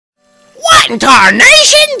What in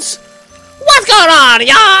tarnations? What's going on,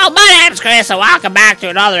 y'all? My name's Chris, and welcome back to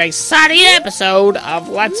another exciting episode of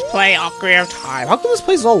Let's Play Ocarina of Time. How come this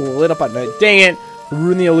place is all lit up at night? Dang it.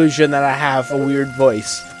 Ruin the illusion that I have a weird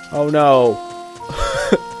voice. Oh no.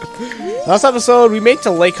 Last episode, we made it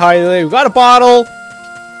to Lake Highway. We got a bottle.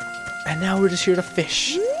 And now we're just here to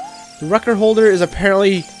fish. The record holder is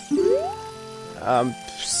apparently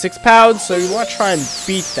 6 pounds, so we want to try and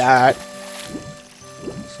beat that.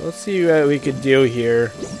 So let's see what we could do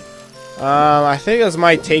here. I think this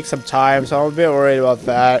might take some time, so I'm a bit worried about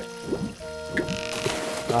that.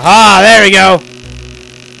 Aha! There we go!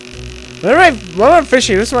 When I'm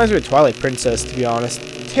fishing, this reminds me of Twilight Princess, to be honest.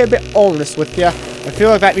 To be honest with you. I feel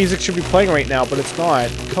like that music should be playing right now, but it's not.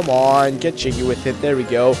 Come on, get jiggy with it. There we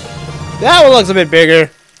go. That one looks a bit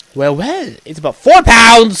bigger. Well, it's about 4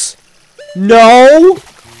 pounds! No!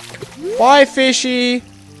 Bye, fishy!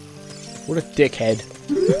 What a dickhead.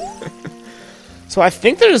 So I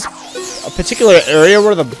think there's a particular area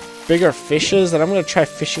where the bigger fish is, and I'm going to try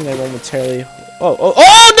fishing there momentarily.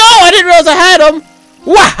 Oh no! I didn't realize I had them!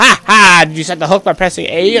 Wahaha! Did you set the hook by pressing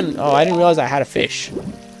A? And oh, I didn't realize I had a fish.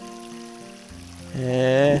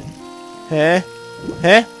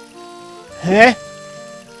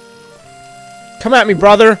 Come at me,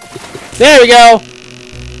 brother. There we go.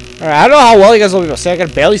 Alright, I don't know how well you guys will be able to see. I can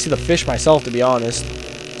barely see the fish myself, to be honest.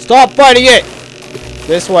 Stop fighting it!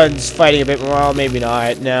 This one's fighting a bit more. Well, maybe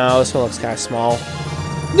not. No, this one looks kind of small.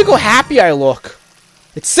 Look how happy I look.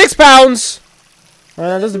 It's 6 pounds! Well,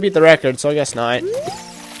 that doesn't beat the record, so I guess not.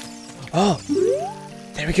 Oh!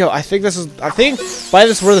 There we go. I think by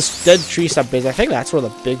this where this dead tree stump is, I think that's where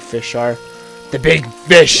the big fish are. The big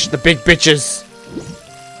fish! The big bitches!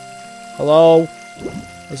 Hello?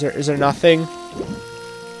 Is there nothing?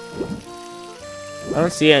 I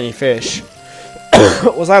don't see any fish.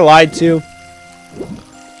 Was I lied to?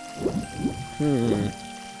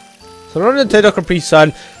 So in order to take Capri's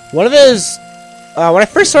son, one of his when I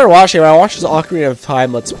first started watching, when I watched his Ocarina of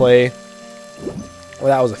Time Let's Play. Well,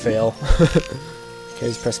 that was a fail. Okay,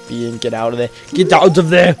 just press B and get out of there. Get out of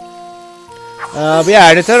there! But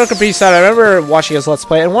yeah, Nintendo Capri's son, I remember watching his Let's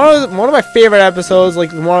Play, and one of my favorite episodes,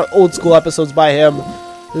 like more old school episodes by him,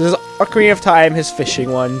 is Ocarina of Time, his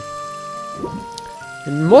fishing one.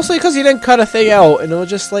 And mostly because he didn't cut a thing out, and it was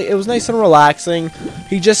just like, it was nice and relaxing.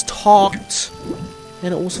 He just talked,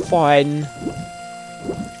 and it was fun.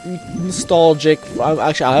 Nostalgic.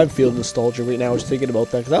 I'm feeling nostalgic right now, just thinking about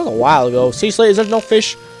that, because that was a while ago. Seriously, is there no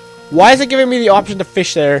fish? Why is it giving me the option to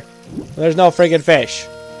fish there? There's no friggin' fish.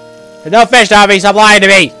 There's no fish, Tommy, stop lying to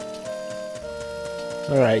me!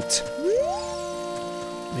 Alright.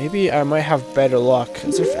 Maybe I might have better luck.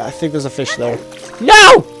 I think there's a fish there.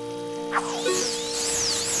 No!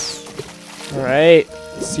 Alright,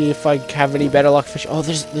 let's see if I have any better luck fish. Oh,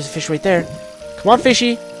 there's a fish right there. Come on,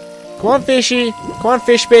 fishy. Come on, fishy. Come on,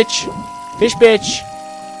 fish bitch. Fish bitch.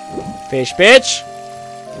 Fish bitch.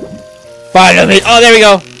 Follow me. Oh, there we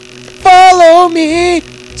go. Follow me.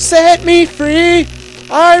 Set me free.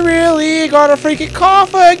 I really got a freaking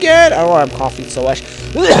cough again. I don't know why I'm coughing so much.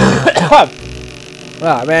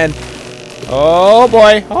 Ah, man. Oh,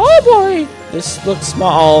 boy. Oh, boy. This looks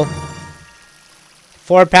small.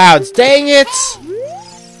 4 pounds. Dang it!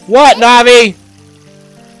 What, Navi?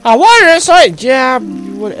 I wanted to say, yeah,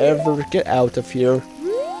 whatever. Get out of here.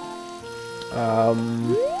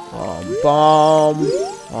 Bomb.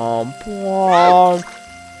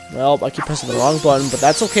 Well, I keep pressing the wrong button, but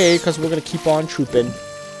that's okay, because we're gonna keep on trooping.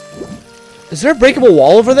 Is there a breakable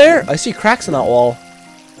wall over there? I see cracks in that wall.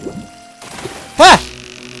 Ha!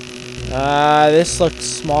 This looks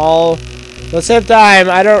small. But at the same time,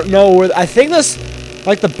 I don't know where. I think this.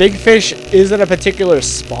 Like, the big fish is in a particular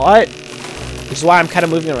spot, which is why I'm kind of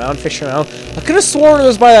moving around, fishing around. I could have sworn it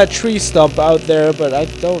was by that tree stump out there, but I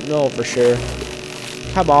don't know for sure.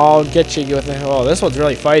 Come on, get jiggy with it. Oh, this one's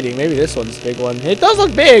really fighting. Maybe this one's the big one. It does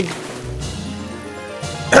look big!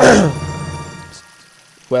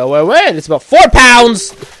 Well, it's about 4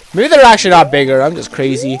 pounds! Maybe they're actually not bigger. I'm just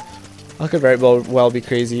crazy. I could very well be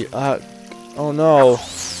crazy. Oh no.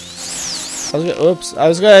 Oops, I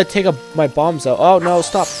was gonna take my bombs out. Oh no,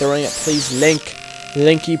 stop throwing it, please, Link.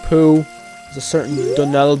 Linky poo, as a certain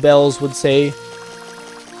Donell Bells would say.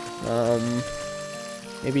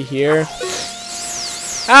 Maybe here.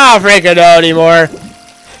 I don't freaking know anymore.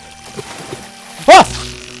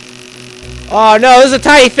 Oh no, this is a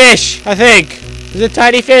tiny fish, I think. Is it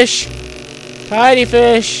tiny fish? Tiny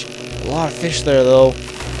fish. A lot of fish there, though.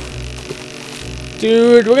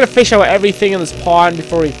 Dude, we're gonna fish out everything in this pond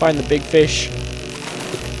before we find the big fish.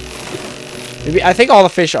 Maybe, I think all the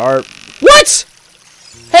fish are... What?!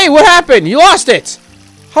 Hey, what happened? You lost it!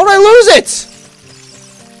 How did I lose it?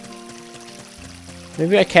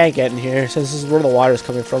 Maybe I can't get in here since this is where the water's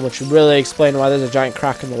coming from, which would really explain why there's a giant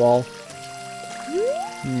crack in the wall.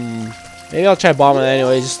 Maybe I'll try bombing it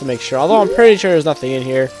anyway, just to make sure. Although I'm pretty sure there's nothing in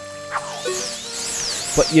here.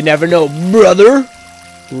 But you never know, brother.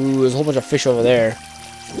 Ooh, there's a whole bunch of fish over there.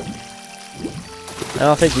 I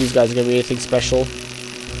don't think these guys are going to be anything special.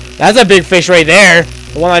 That's a big fish right there.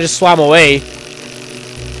 The one I just swam away.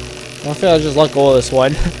 I think I'll just let go of this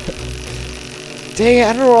one. Dang it,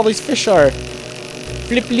 I don't know where all these fish are.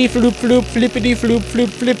 Flippity floop floop, flippity floop floop,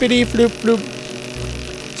 flippity floop floop.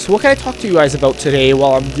 So what can I talk to you guys about today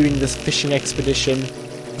while I'm doing this fishing expedition?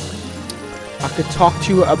 I could talk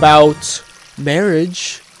to you about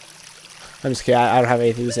marriage. I'm just kidding, I don't have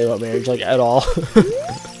anything to say about marriage, like, at all.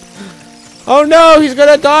 Oh no, he's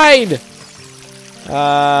gonna die!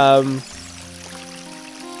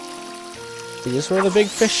 Is this where the big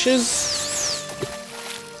fish is?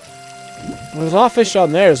 There's a lot of fish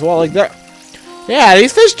down there as well, like that. Yeah,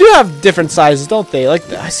 these fish do have different sizes, don't they? Like,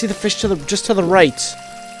 I see the fish just to the right.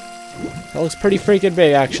 That looks pretty freaking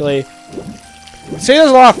big, actually. See, there's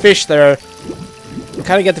a lot of fish there. I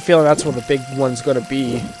kind of get the feeling that's where the big one's gonna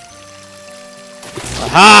be.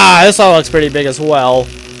 Aha! This all looks pretty big as well.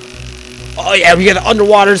 Oh yeah, we get an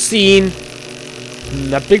underwater scene.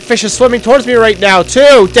 That big fish is swimming towards me right now,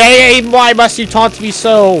 too. Dang, why must you taunt me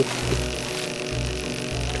so?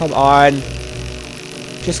 Come on.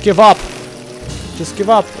 Just give up. Just give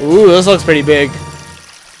up. Ooh, this looks pretty big.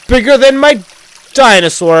 Bigger than my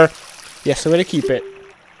dinosaur. Yes, I'm gonna keep it.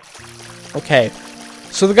 Okay.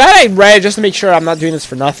 So the guy I read, just to make sure I'm not doing this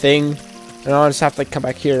for nothing, and I'll just have to like, come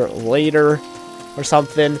back here later or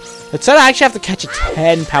something. It said I actually have to catch a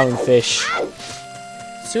 10-pound fish.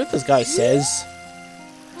 Let's see what this guy says.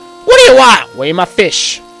 What do you want? Weigh my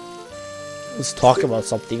fish. Let's talk about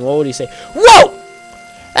something. What would he say? Whoa!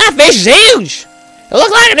 That fish is huge! It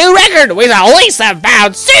looks like a new record! It weighs at least 7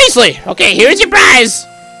 pounds! Seriously! Okay, here's your prize!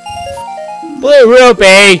 Blue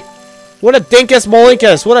rupee! What a dinkus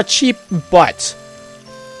molinkus! What a cheap butt!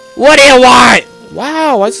 What do you want?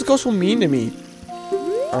 Wow, why does this go so mean to me?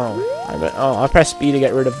 I pressed B to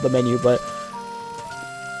get rid of the menu, but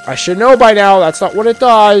I should know by now that's not what it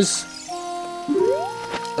does.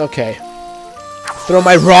 Okay. Throw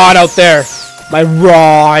my rod out there. My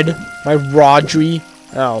rod. My rodry.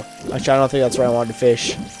 Oh, actually, I don't think that's where I wanted to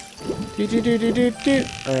fish.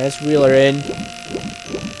 Alright, let's reel her in.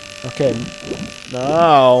 Okay.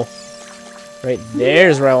 No. Right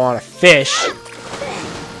there's where I want to fish.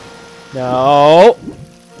 No.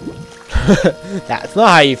 That's not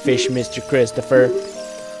how you fish, Mr. Christopher.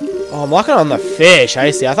 Oh, I'm locking on the fish.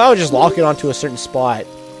 I see. I thought I would just lock it onto a certain spot.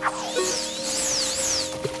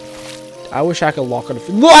 I wish I could lock on a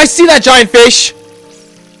fish. Look, I see that giant fish!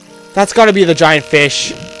 That's gotta be the giant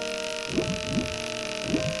fish.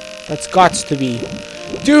 That's got to be.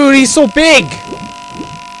 Dude, he's so big!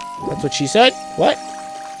 That's what she said? What?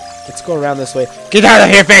 Let's go around this way. Get out of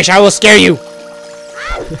here, fish! I will scare you!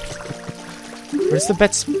 Where's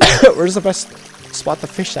the best spot to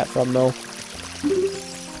fish that from, though?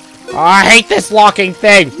 Oh, I hate this locking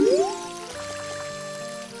thing!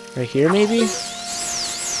 Right here, maybe?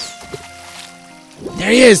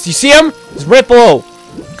 There he is! Do you see him? He's right below.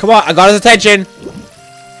 Come on, I got his attention.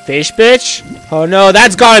 Fish, bitch. Oh, no,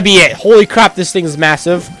 that's gotta be it. Holy crap, this thing is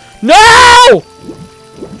massive. No!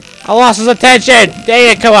 I lost his attention.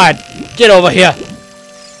 Dang it, come on. Get over here.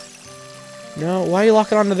 No, why are you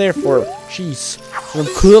locking onto there for? Jeez. I'm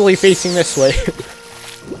clearly facing this way.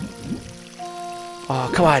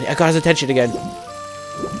 Oh, come on. I got his attention again.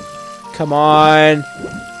 Come on.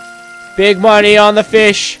 Big money on the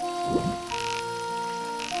fish.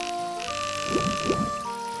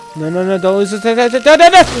 No, no, no, don't lose it. No, no,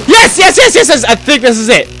 no. Yes, yes, yes, yes, yes. I think this is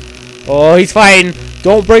it. Oh, he's fine.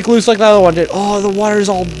 Don't break loose like the other one did. Oh, the water's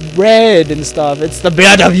all red and stuff. It's the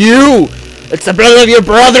blood of you. It's the blood of your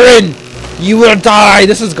brethren. You will die.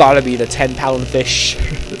 This has got to be the 10-pound fish.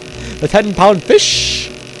 The 10-pound fish.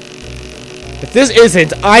 If this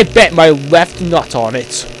isn't, I bet my left nut on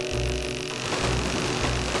it.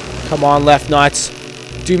 Come on, left nuts.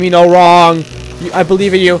 Do me no wrong. I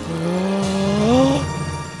believe in you.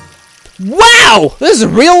 Wow! This is a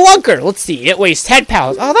real lunker. Let's see. It weighs 10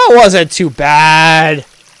 pounds. Oh, that wasn't too bad.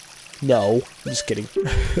 No. I'm just kidding.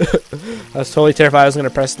 I was totally terrified I was going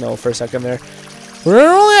to press no for a second there. We're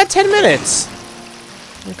only at 10 minutes.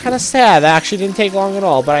 I'm kind of sad. That actually didn't take long at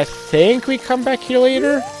all. But I think we come back here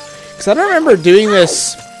later. Because I don't remember doing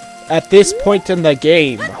this at this point in the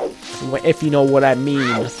game. If you know what I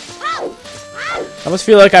mean. I almost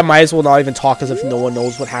feel like I might as well not even talk as if no one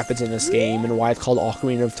knows what happens in this game and why it's called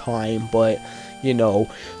Ocarina of Time, but you know,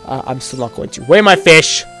 I'm still not going to. Weigh my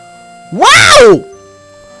fish. Wow!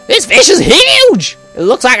 This fish is huge! It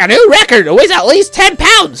looks like a new record. It weighs at least 10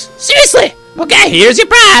 pounds. Seriously! Okay, here's your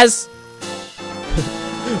prize.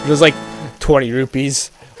 There's like 20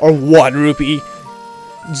 rupees. Or 1 rupee.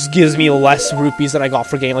 Just gives me less rupees than I got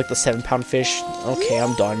for getting like the 7-pound fish. Okay,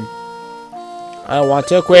 I'm done. I want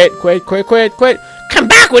to quit. Come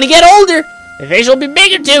back when you get older. The fish will be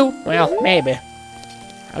bigger too. Well, maybe.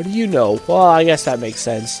 How do you know? Well, I guess that makes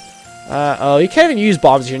sense. Oh, you can't even use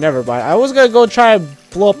bombs here. Never mind. I was gonna go try and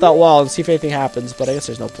blow up that wall and see if anything happens, but I guess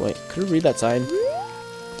there's no point. Couldn't read that sign.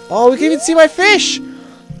 Oh, we can even see my fish.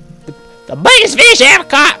 The biggest fish I ever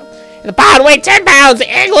caught. The pond weighed 10 pounds. The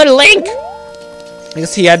England Link. I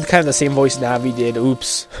guess he had kind of the same voice Navi did.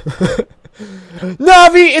 Oops.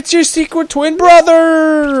 Navi, it's your secret twin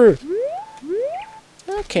brother.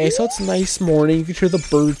 Okay, so it's a nice morning. You can hear the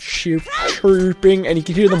birds chirping, and you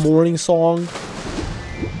can hear the morning song.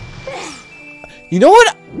 You know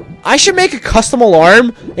what? I should make a custom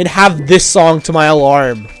alarm and have this song to my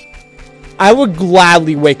alarm. I would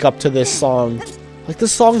gladly wake up to this song. Like,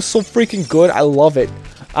 this song is so freaking good. I love it.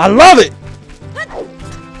 I love it!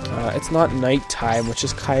 It's not nighttime, which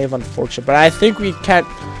is kind of unfortunate. But I think we can't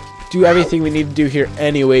do everything we need to do here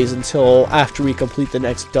anyways until after we complete the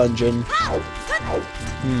next dungeon.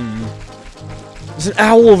 There's an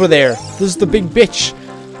owl over there. This is the big bitch.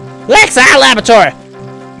 Lakeside Laboratory!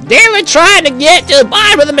 They're trying to get to the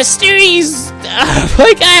bottom of the mysterious...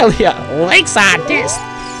 Lakeside test.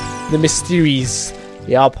 The mysteries.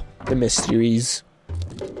 Yup, the mysteries.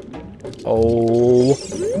 Oh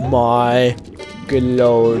my good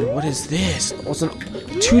lord. What is this? What's an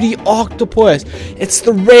 2D octopus? It's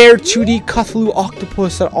the rare 2D Cthulhu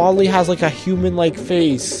octopus that oddly has like a human-like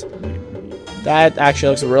face. That actually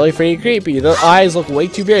looks really freaking creepy. The eyes look way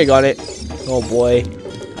too big on it. Oh boy.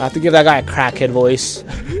 I have to give that guy a crackhead voice.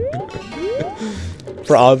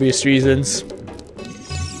 For obvious reasons.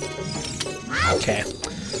 Okay.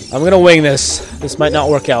 I'm gonna wing this. This might not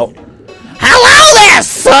work out. Hello there,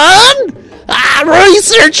 son! I'm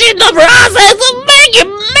researching the process of making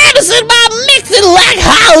medicine by mixing like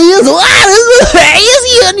Holly's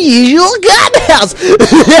unusual compounds.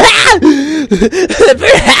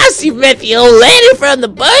 Perhaps you met the old lady from the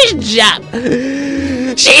potion shop.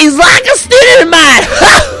 She's like a student of mine.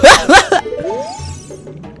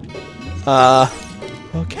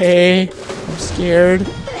 Okay. I'm scared.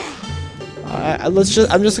 I'm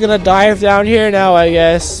just gonna dive down here now, I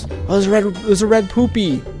guess. Oh, there's a red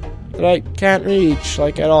poopy that I can't reach,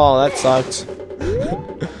 like, at all. That sucks.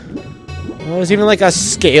 Well, there's even like a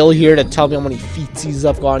scale here to tell me how many feetsies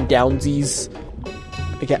I've gone downsies.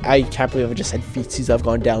 I can't believe I just said feetsies I've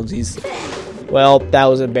gone downsies. Well, that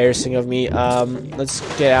was embarrassing of me. Let's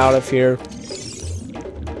get out of here.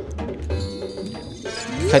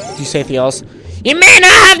 Do you say anything else? You may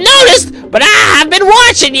not have noticed, but I have been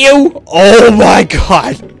watching you. Oh my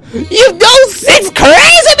god. You've gone 6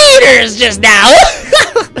 crazy meters just now.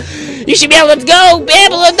 You should be able to dive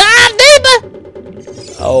deeper.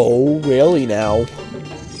 Oh, really now?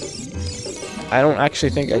 I don't actually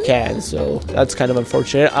think I can, so that's kind of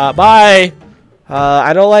unfortunate. Bye.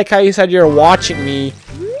 I don't like how you said you're watching me.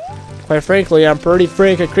 Quite frankly, I'm pretty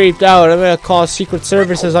freaking creeped out. I'm gonna call Secret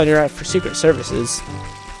Services on your for Secret Services.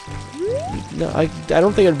 No, I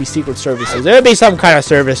don't think it would be Secret Services. There would be some kind of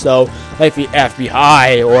service, though, like the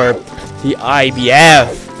FBI or the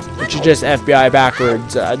IBF, which is just FBI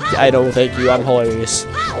backwards. I don't thank you. I'm hilarious.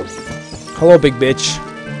 Hello, big bitch.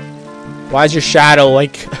 Why is your shadow,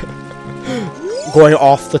 like, going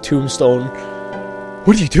off the tombstone?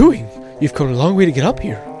 What are you doing? You've come a long way to get up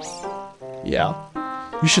here. Yeah.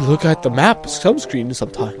 You should look at the map screen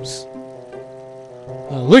sometimes.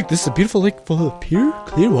 Look, this is a beautiful lake full of pure,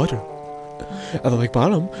 clear water. At the lake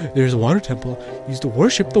bottom, there's a water temple used to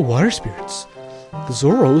worship the water spirits. The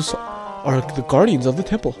Zoros are the guardians of the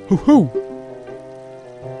temple. Hoo-hoo!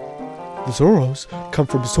 The Zoros come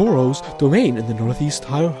from Zoro's domain in the northeast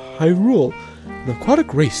Hyrule. An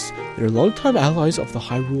aquatic race, they are longtime allies of the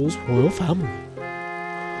Hyrule's royal family.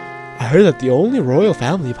 I heard that the only royal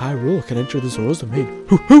family of Hyrule can enter the Zoro's domain.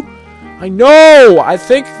 Hoo-hoo! I know! I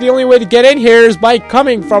think the only way to get in here is by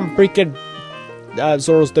coming from freaking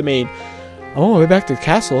Zoro's domain. I'm on my way back to the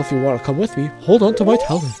castle if you want to come with me. Hold on to my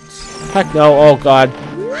talons. Heck no. Oh god.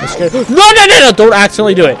 I'm scared. No! Don't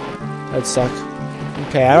accidentally do it. That'd suck.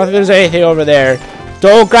 Okay, I don't think there's anything over there.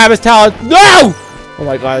 Don't grab his talons. No! Oh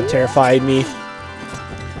my god, that terrified me.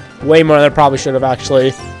 Way more than I probably should have,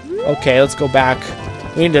 actually. Okay, let's go back.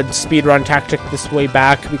 We need a speedrun tactic this way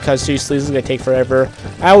back because seriously, this is going to take forever.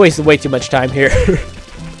 I wasted way too much time here.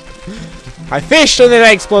 I fished and then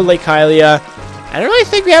I explored Lake Hylia. I don't really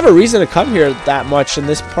think we have a reason to come here that much in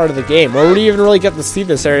this part of the game. Or we even really get to see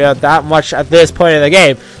this area that much at this point in the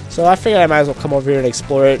game. So I figured I might as well come over here and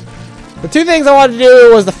explore it. The two things I wanted to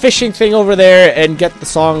do was the fishing thing over there and get the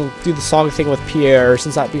song, do the song thing with Pierre,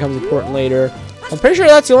 since that becomes important later. I'm pretty sure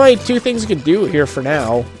that's the only two things you can do here for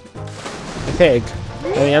now. I think.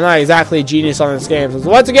 I mean, I'm not exactly a genius on this game. So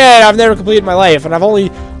once again, I've never completed my life, and I've only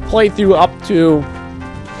played through up to,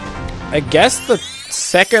 I guess, the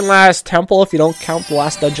second last temple, if you don't count the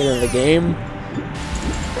last dungeon in the game.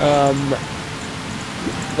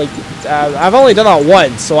 I've only done that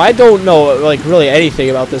once, so I don't know, like, really anything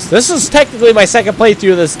about this. This is technically my second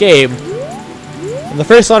playthrough of this game. And the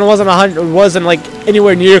first one wasn't like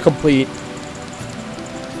anywhere near complete.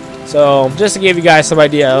 So, just to give you guys some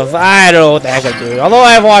idea of, I don't know what the heck I'm doing. Although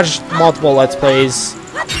I've watched multiple Let's Plays.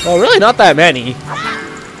 Well, really not that many.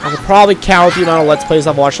 I could probably count the amount of Let's Plays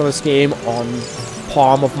I've watched on this game on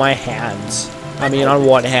palm of my hands. I mean, on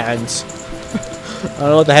one hand. I don't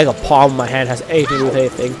know what the heck a palm of my hand has anything to do with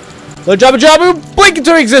anything. The Jabu Jabu, blink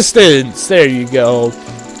into existence! There you go.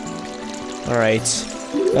 Alright.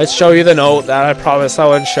 Let's show you the note that I promised I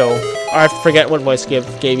would show. I forget what voice gave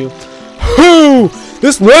you. Whoo!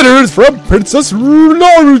 This letter is from Princess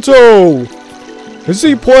Naruto! Is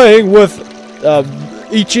he playing with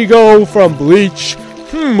Ichigo from Bleach?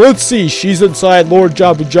 Let's see. She's inside Lord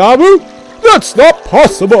Jabu Jabu? That's not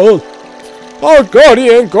possible! Our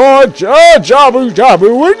guardian god Jabu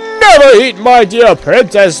Jabu would never eat my dear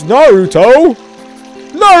Princess Naruto!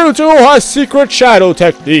 Naruto has secret shadow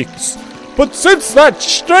techniques. But since that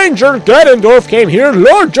stranger Ganondorf came here,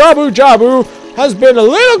 Lord Jabu Jabu has been a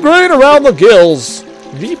little green around the gills.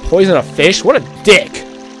 Did he poison a fish? What a dick!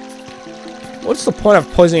 What's the point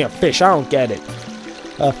of poisoning a fish? I don't get it.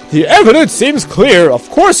 The evidence seems clear. Of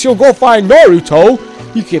course you'll go find Naruto.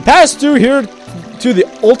 You can pass through here to the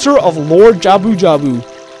altar of Lord Jabu Jabu.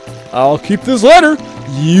 I'll keep this letter.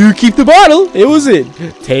 You keep the bottle. It was it.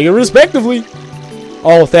 Take it respectively.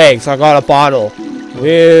 Oh, thanks. I got a bottle.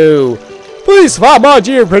 Whoa. Please find my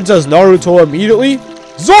dear Princess Naruto immediately.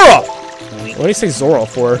 Zora! What do you say Zora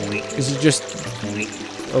for? Is he just...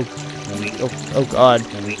 Oh god.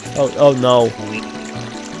 Oh no.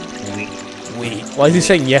 Wait. Why is he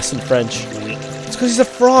saying yes in French? It's because he's a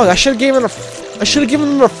frog. I should have given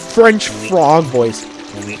him a French frog voice.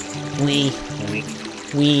 Oui.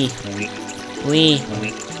 Oui. Oui.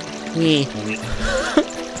 Oui.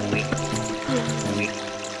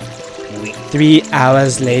 3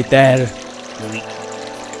 hours later.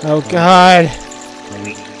 Oh god.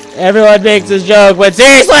 Everyone makes this joke, but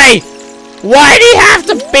seriously! Why do you have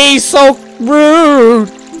to be so rude?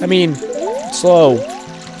 I mean, slow.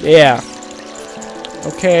 Yeah.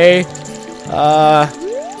 Okay.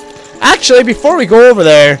 Actually, before we go over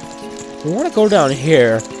there, we want to go down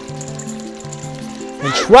here.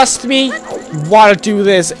 And trust me, you want to do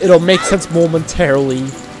this, it'll make sense momentarily.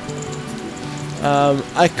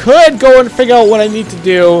 I could go and figure out what I need to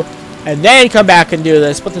do, and then come back and do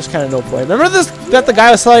this, but there's kind of no point. Remember this, that the guy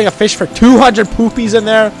was selling a fish for 200 poopies in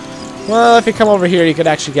there? Well, if you come over here, you could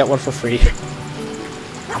actually get one for free.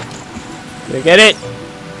 Did I get it?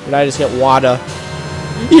 Or did I just get water?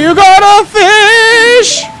 You got a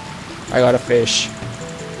fish! I got a fish.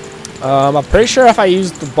 I'm pretty sure if I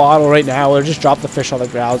use the bottle right now, it'll just drop the fish on the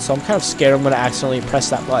ground, so I'm kind of scared I'm going to accidentally press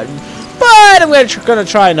that button. But I'm going to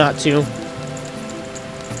try not to.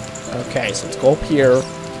 Okay, so let's go up here.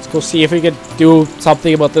 Let's go see if we can do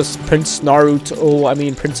something about this Princess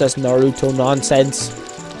Naruto nonsense.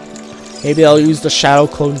 Maybe I'll use the shadow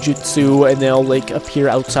clone jutsu and they'll like appear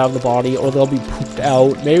outside of the body, or they'll be pooped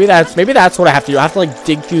out. Maybe that's what I have to do. I have to like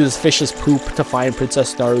dig through this fish's poop to find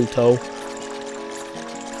Princess Naruto.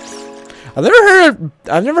 I've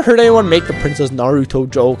never heard anyone make the Princess Naruto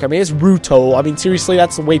joke. I mean, it's Ruto. I mean, seriously,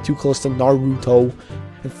 that's way too close to Naruto.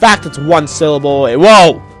 In fact, it's one syllable.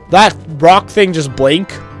 Whoa! That rock thing just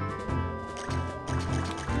blinked.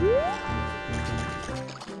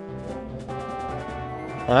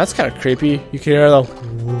 Oh, that's kind of creepy. You can hear the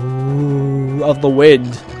whoo of the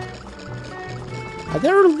wind. I've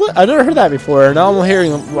never heard that before. Now I'm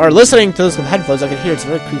hearing or listening to this with headphones. I can hear it's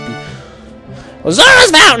very creepy. Well,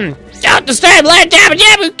 Zora's Mountain! Don't disturb Lord Jabu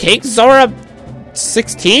Jabu! King Zora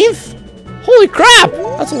 16th? Holy crap!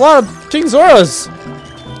 That's a lot of King Zoras.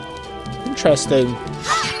 Interesting.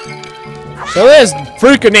 So this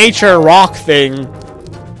freak of nature rock thing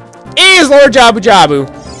is Lord Jabu Jabu.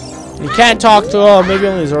 You can't talk to him. Maybe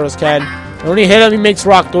only Zoras can. And when you hit him, he makes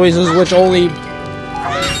rock noises, which only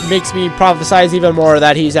makes me prophesize even more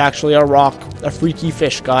that he's actually a freaky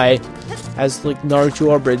fish guy, as like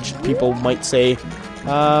Naruto abridged people might say.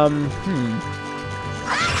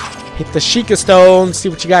 Hit the Sheikah Stone. See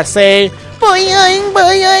what you got to say. Boing,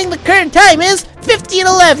 boing. The current time is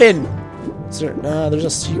 15:11. Is there, there's a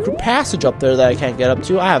secret passage up there that I can't get up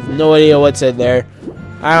to. I have no idea what's in there.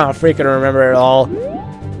 I don't freaking remember at all.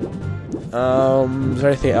 Is there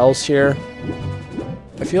anything else here?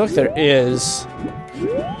 I feel like there is.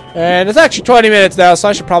 And it's actually 20 minutes now, so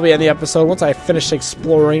I should probably end the episode once I finish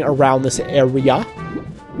exploring around this area.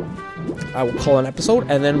 I will call an episode,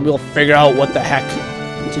 and then we'll figure out what the heck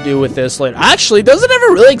to do with this later. Actually, does it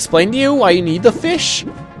ever really explain to you why you need the fish?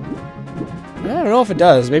 I don't know if it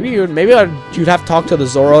does. Maybe you'd have to talk to the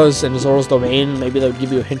Zoras in the Zora's domain. Maybe they would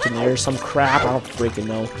give you a hint in there. Some crap. I don't freaking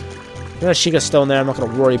know. There's a Sheikah Stone there. I'm not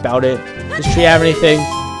gonna worry about it. Does tree have anything?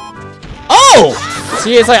 Oh!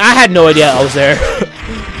 See, it's like I had no idea I was there.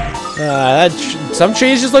 Some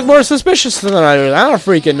trees just look more suspicious than others. I don't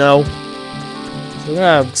freaking know. So we're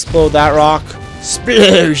gonna explode that rock.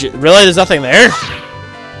 Explosion. Really? There's nothing there?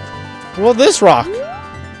 Well, this rock.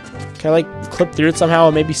 Can I like clip through it somehow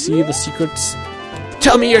and maybe see the secrets?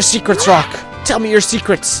 Tell me your secrets, rock. Tell me your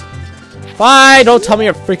secrets. Fine. Don't tell me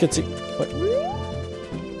your freaking secrets. What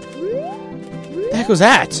the heck was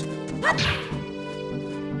that?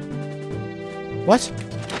 What?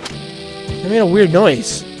 That made a weird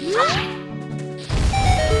noise.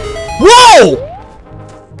 Whoa!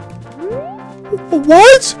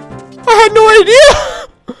 What? I had no idea!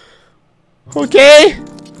 Okay.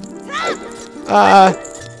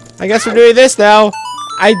 I guess we're doing this now.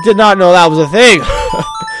 I did not know that was a thing.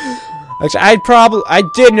 Actually, I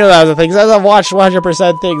did know that was a thing, because I've watched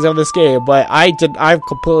 100% things of this game, but I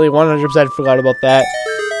completely 100% forgot about that.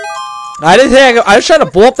 I didn't think I was trying to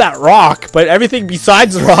blow up that rock, but everything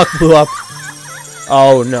besides the rock blew up.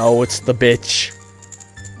 Oh no, it's the bitch.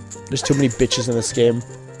 There's too many bitches in this game.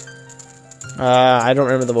 I don't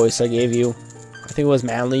remember the voice I gave you. I think it was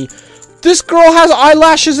Manly. This girl has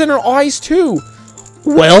eyelashes in her eyes too.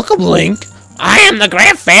 Welcome, Link. I am the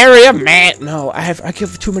Grand Fairy of Man. No, I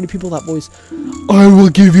give too many people that voice. I will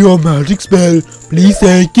give you a magic spell. Please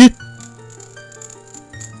take it.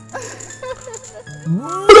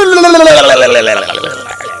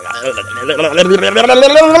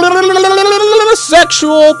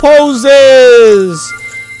 Sexual poses.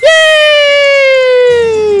 Yay!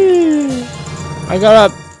 I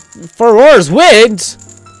got a for Roar's Winds.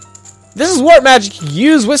 This is warp magic you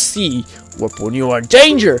use with C. Warp when you are in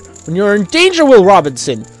danger. When you are in danger, Will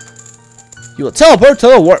Robinson, you will teleport to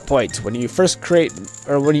the warp point. When you first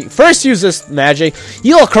use this magic,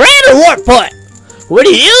 you will create a warp point. When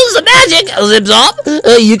you use the magic, zip zop,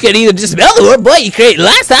 you can either dispel the warp point you created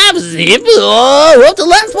last time, zip, or warp to the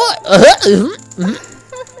last point.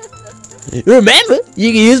 Remember,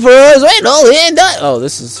 you can use Roar's Wind only in dungeons. Oh,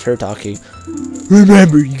 this is her talking.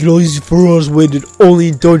 Remember, you can only use Roar's Wind only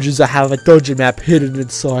in dungeons that have a dungeon map hidden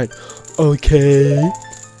inside. Okay.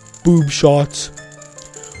 Boom shots.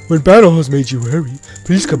 When battle has made you weary,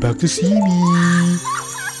 please come back to see me.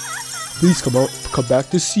 Please come back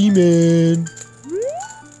to see me.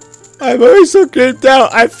 I'm always so creeped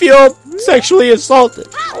out. I feel sexually assaulted.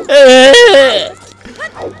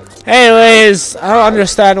 Anyways, I don't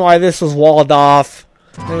understand why this was walled off.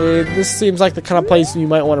 I mean, this seems like the kind of place you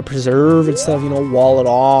might want to preserve instead of, wall it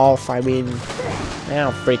off. I mean, I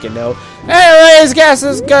don't freaking know. Anyways, guys,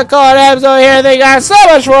 this is gonna call it an episode here. Thank you guys so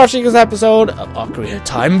much for watching this episode of Ocarina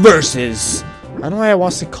Time Versus. I don't know why I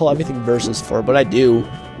want to call everything Versus for, but I do.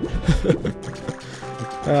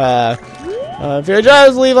 If you're enjoying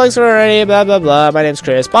this, leave likes already. Blah blah blah. My name's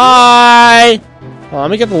Chris. Bye.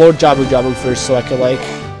 Let me get the Lord Jabu Jabu first, so I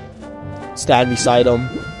can stand beside him.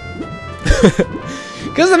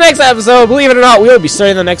 Because the next episode, believe it or not, we will be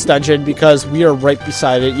starting the next dungeon because we are right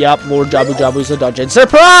beside it. Yep, Lord Jabu Jabu's a dungeon.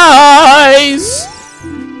 Surprise!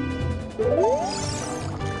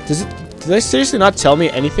 Do they seriously not tell me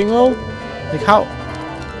anything though? Like how?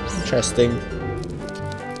 Interesting.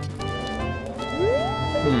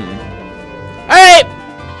 Alright!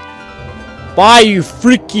 Bye, you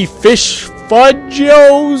freaky fish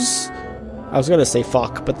fudgios! I was gonna say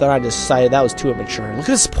fuck, but then I decided that was too immature. Look at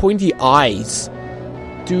his pointy eyes.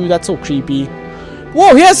 Dude, that's so creepy.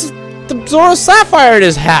 Whoa, he has the Zora Sapphire in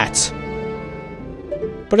his hat.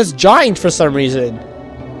 But it's giant for some reason.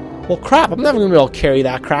 Well, crap, I'm never gonna be able to carry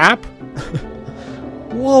that crap.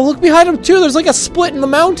 Whoa, look behind him too. There's like a split in the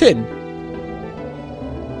mountain.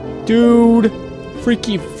 Dude,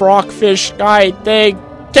 freaky frogfish guy thing.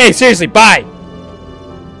 Okay, seriously, bye.